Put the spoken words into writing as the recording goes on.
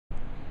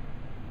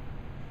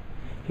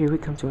Here we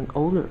come to an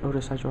older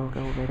Otis hydraulic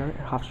elevator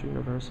at Hofstra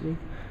University,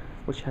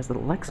 which has the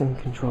Lexan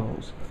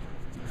controls.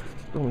 This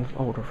building's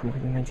older, from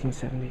like the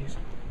 1970s.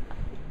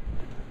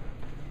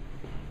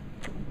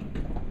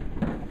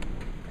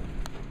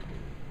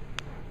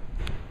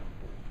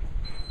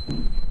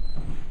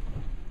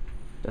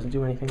 Doesn't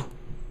do anything.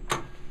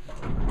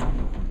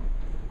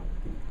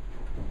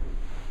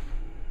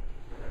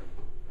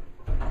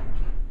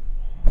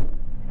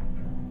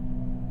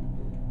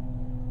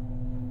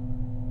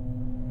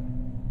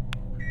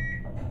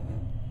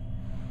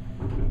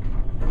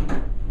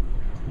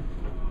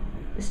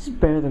 This is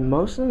better than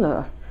most of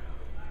the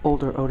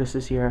older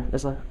Otises here.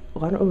 There's a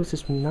lot of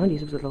Otises from the 90s,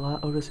 but there's a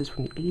lot of Otises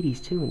from the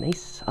 80s too, and they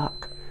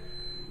suck.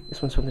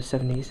 This one's from the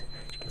 70s. As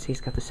you can see, it's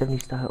got the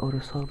 70s style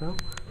Otis logo.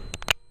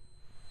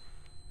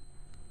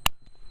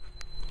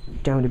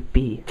 Down to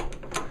B.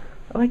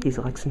 I like these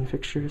Lexan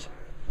fixtures.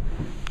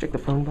 Check the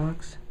phone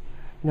box.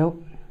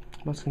 Nope,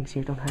 most things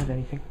here don't have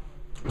anything.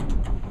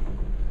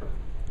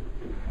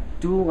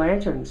 Dual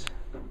lanterns.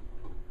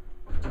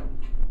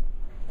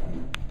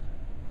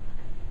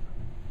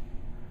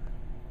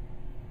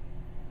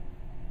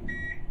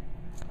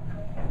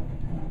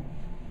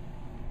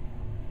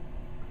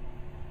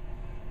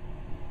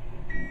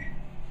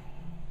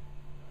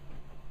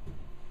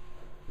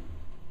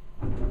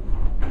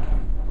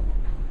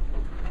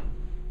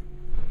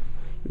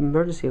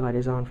 Emergency light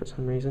is on for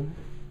some reason.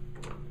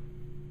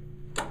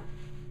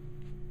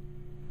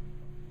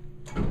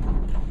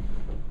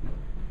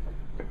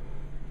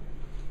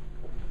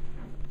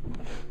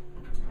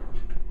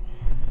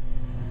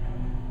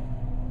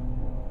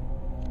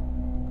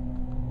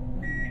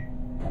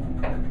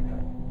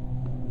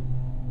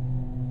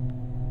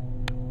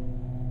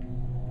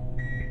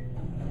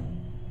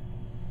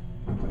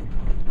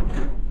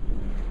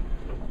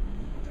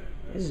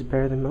 This is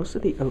better than most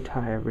of the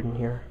OTI I've ridden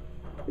here.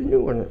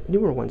 The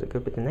newer ones are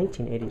good, but the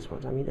 1980s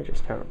ones, I mean, they're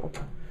just terrible.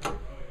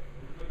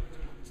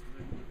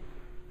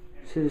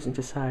 Citizen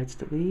decides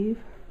to leave.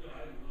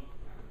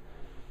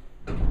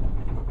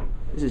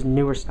 This is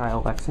newer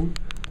style Lexan.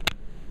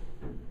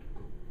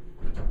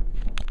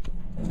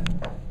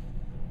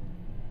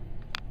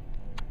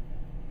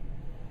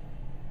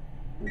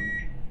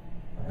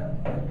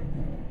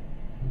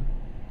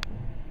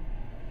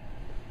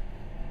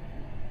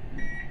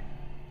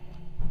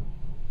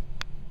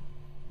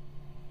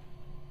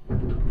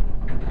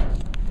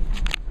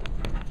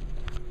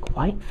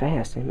 Quite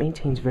fast, and it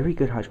maintains very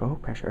good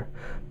hydraulic pressure.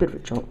 Bit of a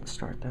jolt at the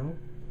start though.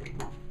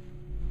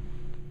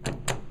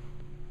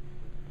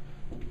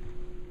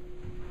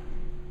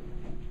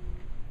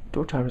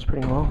 Door time is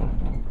pretty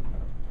long.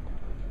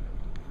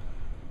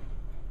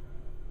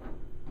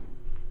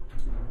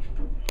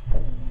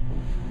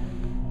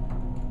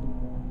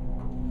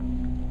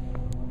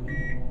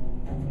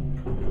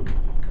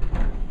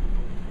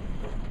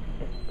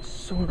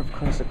 Sort of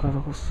classic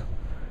levels,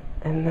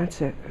 and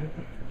that's it.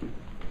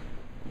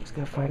 Just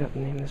gotta find out the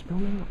name of this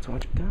building. Let's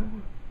watch it go.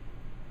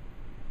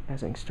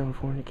 Has an external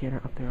floor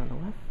indicator up there on the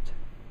left.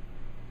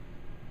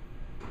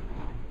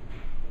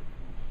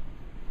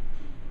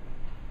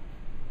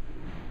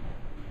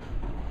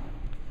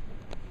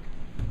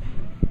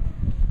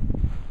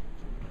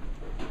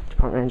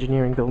 Department of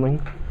Engineering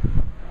building.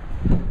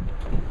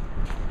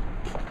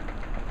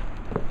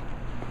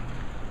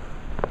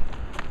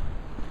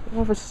 We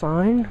have a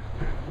sign.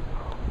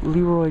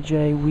 Leroy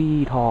J.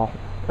 Weed Hall.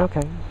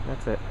 Okay,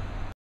 that's it.